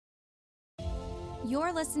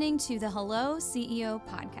You're listening to the Hello CEO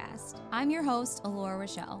podcast. I'm your host, Alora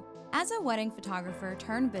Rochelle. As a wedding photographer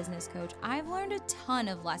turned business coach, I've learned a ton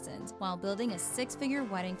of lessons while building a six-figure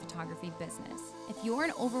wedding photography business. If you're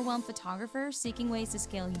an overwhelmed photographer seeking ways to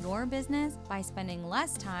scale your business by spending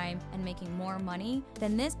less time and making more money,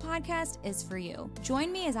 then this podcast is for you. Join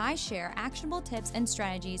me as I share actionable tips and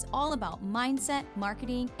strategies all about mindset,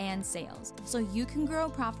 marketing, and sales, so you can grow a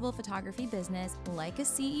profitable photography business like a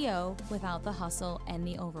CEO without the hustle and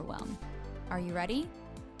the overwhelm. Are you ready?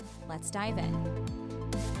 Let's dive in.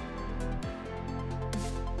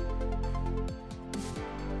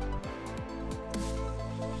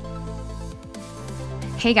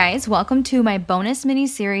 Hey guys, welcome to my bonus mini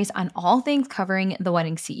series on all things covering the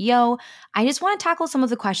wedding CEO. I just want to tackle some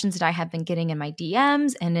of the questions that I have been getting in my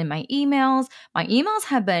DMs and in my emails. My emails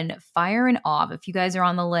have been firing off. If you guys are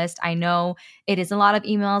on the list, I know it is a lot of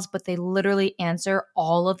emails, but they literally answer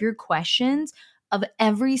all of your questions of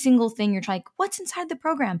every single thing. You're like, what's inside the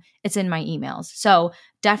program? It's in my emails. So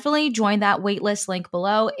definitely join that waitlist link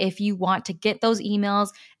below if you want to get those emails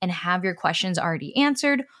and have your questions already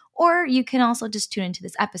answered. Or you can also just tune into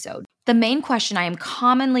this episode. The main question I am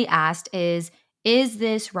commonly asked is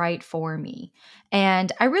this right for me?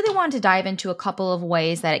 And I really want to dive into a couple of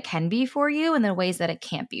ways that it can be for you and the ways that it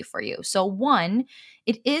can't be for you. So one,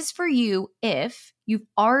 it is for you if you've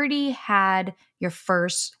already had your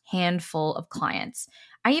first handful of clients.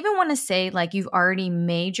 I even want to say like you've already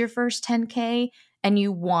made your first 10K and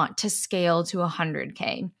you want to scale to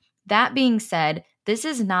 100K. That being said, this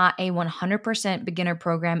is not a 100% beginner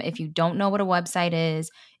program if you don't know what a website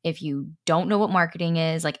is, if you don't know what marketing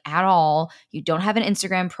is, like at all, you don't have an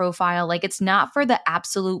Instagram profile, like it's not for the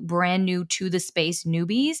absolute brand new to the space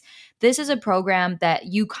newbies. This is a program that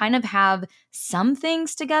you kind of have some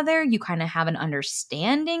things together, you kind of have an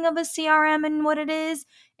understanding of a CRM and what it is,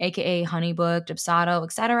 aka Honeybook, Dubsado,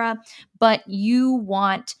 etc. But you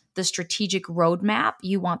want the strategic roadmap,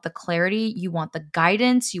 you want the clarity, you want the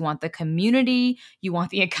guidance, you want the community, you want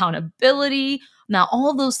the accountability. Now,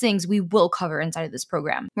 all of those things we will cover inside of this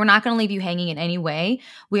program. We're not going to leave you hanging in any way.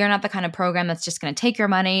 We are not the kind of program that's just going to take your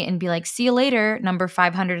money and be like, see you later, number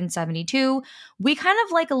 572. We kind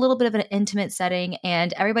of like a little bit of an intimate setting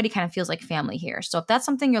and everybody kind of feels like family here. So if that's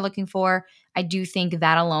something you're looking for, I do think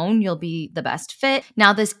that alone you'll be the best fit.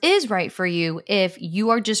 Now, this is right for you if you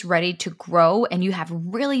are just ready to grow and you have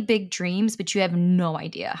really big dreams, but you have no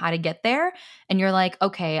idea how to get there. And you're like,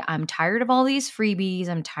 okay, I'm tired of all these freebies.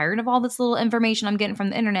 I'm tired of all this little information I'm getting from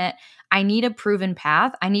the internet. I need a proven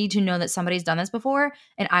path. I need to know that somebody's done this before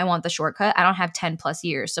and I want the shortcut. I don't have 10 plus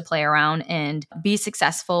years to play around and be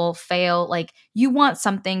successful, fail. Like you want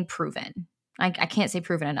something proven. I can't say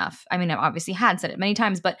proven enough. I mean, I've obviously had said it many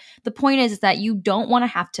times, but the point is that you don't want to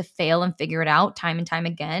have to fail and figure it out time and time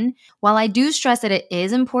again. While I do stress that it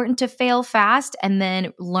is important to fail fast and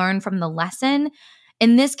then learn from the lesson,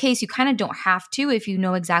 in this case, you kind of don't have to if you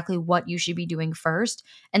know exactly what you should be doing first.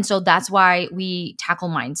 And so that's why we tackle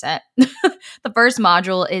mindset. The first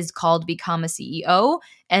module is called Become a CEO.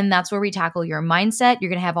 And that's where we tackle your mindset. You're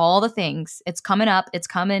going to have all the things. It's coming up. It's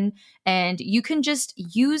coming. And you can just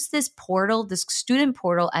use this portal, this student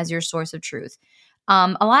portal, as your source of truth.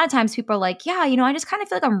 A lot of times people are like, yeah, I just kind of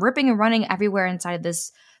feel like I'm ripping and running everywhere inside of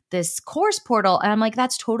this course portal. And I'm like,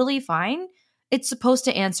 that's totally fine. It's supposed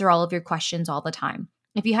to answer all of your questions all the time.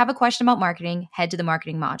 If you have a question about marketing, head to the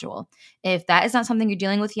marketing module. If that is not something you're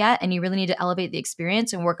dealing with yet and you really need to elevate the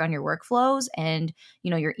experience and work on your workflows and,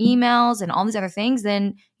 your emails and all these other things,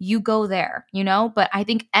 then you go there, But I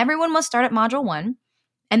think everyone must start at module 1.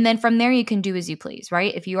 And then from there, you can do as you please,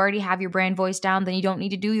 right? If you already have your brand voice down, then you don't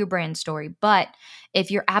need to do your brand story. But if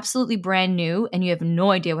you're absolutely brand new and you have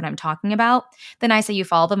no idea what I'm talking about, then I say you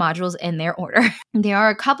follow the modules in their order. There are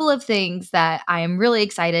a couple of things that I am really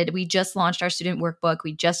excited. We just launched our student workbook.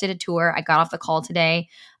 We just did a tour. I got off the call today.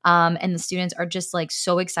 And the students are just like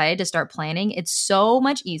so excited to start planning. It's so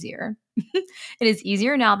much easier. It is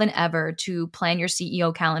easier now than ever to plan your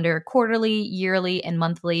CEO calendar quarterly, yearly, and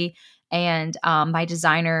monthly. And my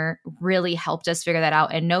designer really helped us figure that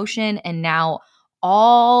out in Notion. And now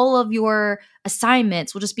all of your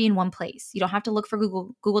assignments will just be in one place. You don't have to look for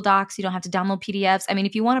Google Docs. You don't have to download PDFs. I mean,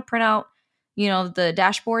 if you want to print out, the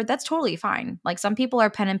dashboard, that's totally fine. Like some people are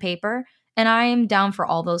pen and paper, and I am down for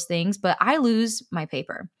all those things, but I lose my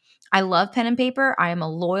paper. I love pen and paper. I am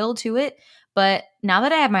loyal to it. But now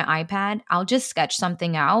that I have my iPad, I'll just sketch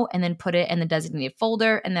something out and then put it in the designated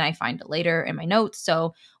folder, and then I find it later in my notes.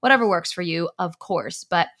 So whatever works for you, of course.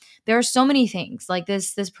 But there are so many things. Like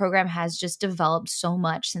this program has just developed so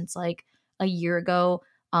much since like a year ago.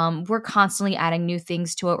 We're constantly adding new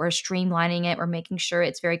things to it. We're streamlining it. We're making sure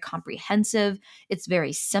it's very comprehensive. It's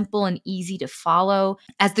very simple and easy to follow.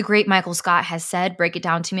 As the great Michael Scott has said, break it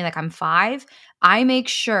down to me like I'm 5. I make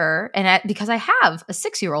sure, because I have a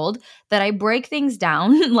 6-year-old, that I break things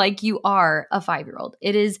down like you are a 5-year-old.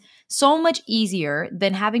 It is so much easier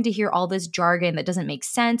than having to hear all this jargon that doesn't make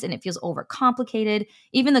sense and it feels overcomplicated.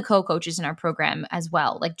 Even the co-coaches in our program as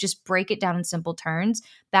well, like just break it down in simple terms.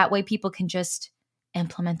 That way people can just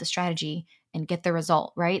implement the strategy and get the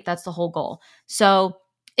result, right? That's the whole goal. So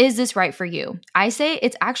is this right for you? I say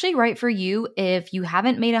it's actually right for you if you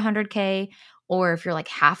haven't made 100K, or if you're like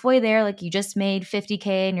halfway there, like you just made 50K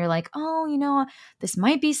and you're like, oh, this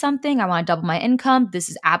might be something. I want to double my income. This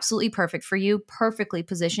is absolutely perfect for you, perfectly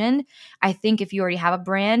positioned. I think if you already have a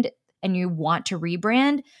brand and you want to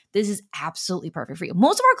rebrand, this is absolutely perfect for you.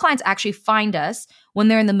 Most of our clients actually find us when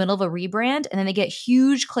they're in the middle of a rebrand and then they get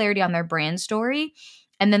huge clarity on their brand story.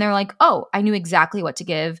 And then they're like, oh, I knew exactly what to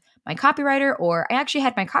give my copywriter, or I actually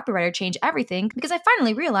had my copywriter change everything because I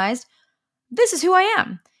finally realized this is who I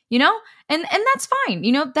am. And that's fine.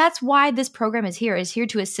 That's why this program is here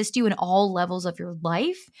to assist you in all levels of your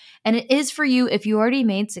life. And it is for you if you already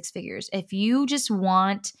made 6 figures. If you just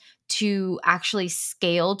want to actually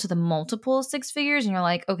scale to the multiple 6 figures and you're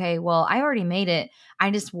like, okay, well, I already made it.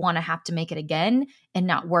 I just want to have to make it again and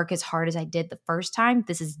not work as hard as I did the first time.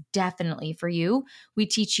 This is definitely for you. We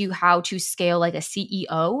teach you how to scale like a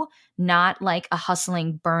CEO, not like a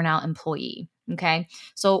hustling burnout employee. Okay.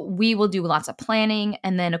 So we will do lots of planning.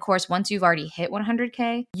 And then, of course, once you've already hit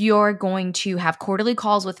 100K, you're going to have quarterly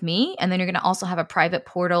calls with me. And then you're going to also have a private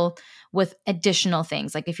portal with additional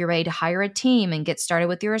things. Like if you're ready to hire a team and get started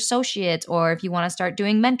with your associates, or if you want to start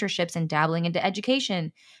doing mentorships and dabbling into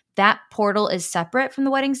education, that portal is separate from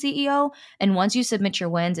the Wedding CEO. And once you submit your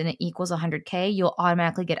wins and it equals 100K, you'll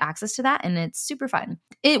automatically get access to that. And it's super fun.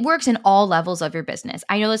 It works in all levels of your business.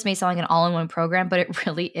 I know this may sound like an all-in-one program, but it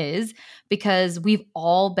really is, because we've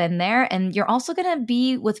all been there. And you're also going to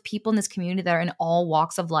be with people in this community that are in all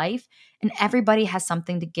walks of life. And everybody has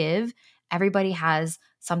something to give. Everybody has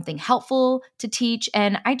something helpful to teach.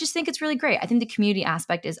 And I just think it's really great. I think the community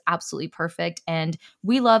aspect is absolutely perfect. And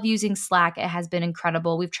we love using Slack. It has been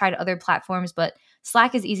incredible. We've tried other platforms, but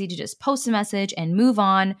Slack is easy to just post a message and move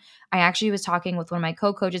on. I actually was talking with one of my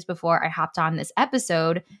co-coaches before I hopped on this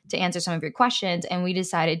episode to answer some of your questions. And we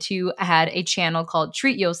decided to add a channel called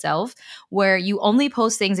Treat Yourself, where you only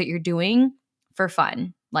post things that you're doing for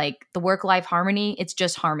fun. Like the work-life harmony, it's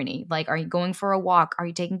just harmony. Like, are you going for a walk? Are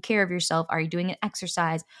you taking care of yourself? Are you doing an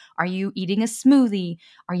exercise? Are you eating a smoothie?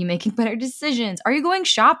 Are you making better decisions? Are you going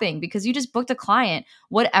shopping because you just booked a client?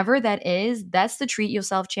 Whatever that is, that's the Treat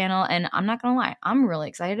Yourself channel. And I'm not going to lie, I'm really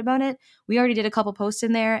excited about it. We already did a couple posts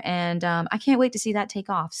in there, and I can't wait to see that take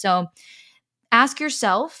off. So ask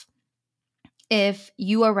yourself if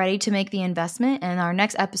you are ready to make the investment. And our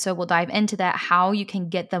next episode will dive into that, how you can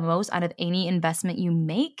get the most out of any investment you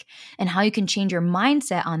make and how you can change your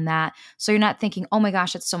mindset on that. So you're not thinking, oh my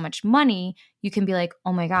gosh, that's so much money. You can be like,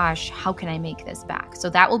 oh my gosh, how can I make this back?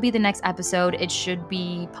 So that will be the next episode. It should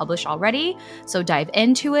be published already. So dive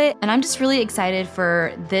into it. And I'm just really excited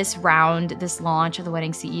for this round, this launch of the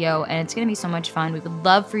Wedding CEO. And it's going to be so much fun. We would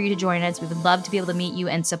love for you to join us. We would love to be able to meet you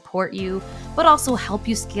and support you, but also help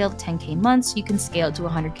you scale to 10K months so you can scale to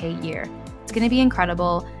 100K a year. It's going to be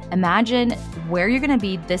incredible. Imagine where you're going to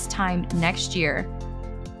be this time next year.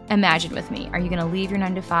 Imagine with me. Are you going to leave your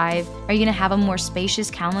 9-to-5? Are you going to have a more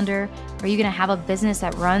spacious calendar? Are you going to have a business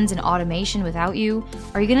that runs in automation without you?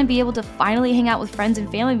 Are you going to be able to finally hang out with friends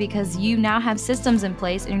and family because you now have systems in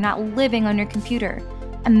place and you're not living on your computer?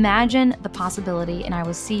 Imagine the possibility, and I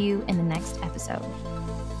will see you in the next episode.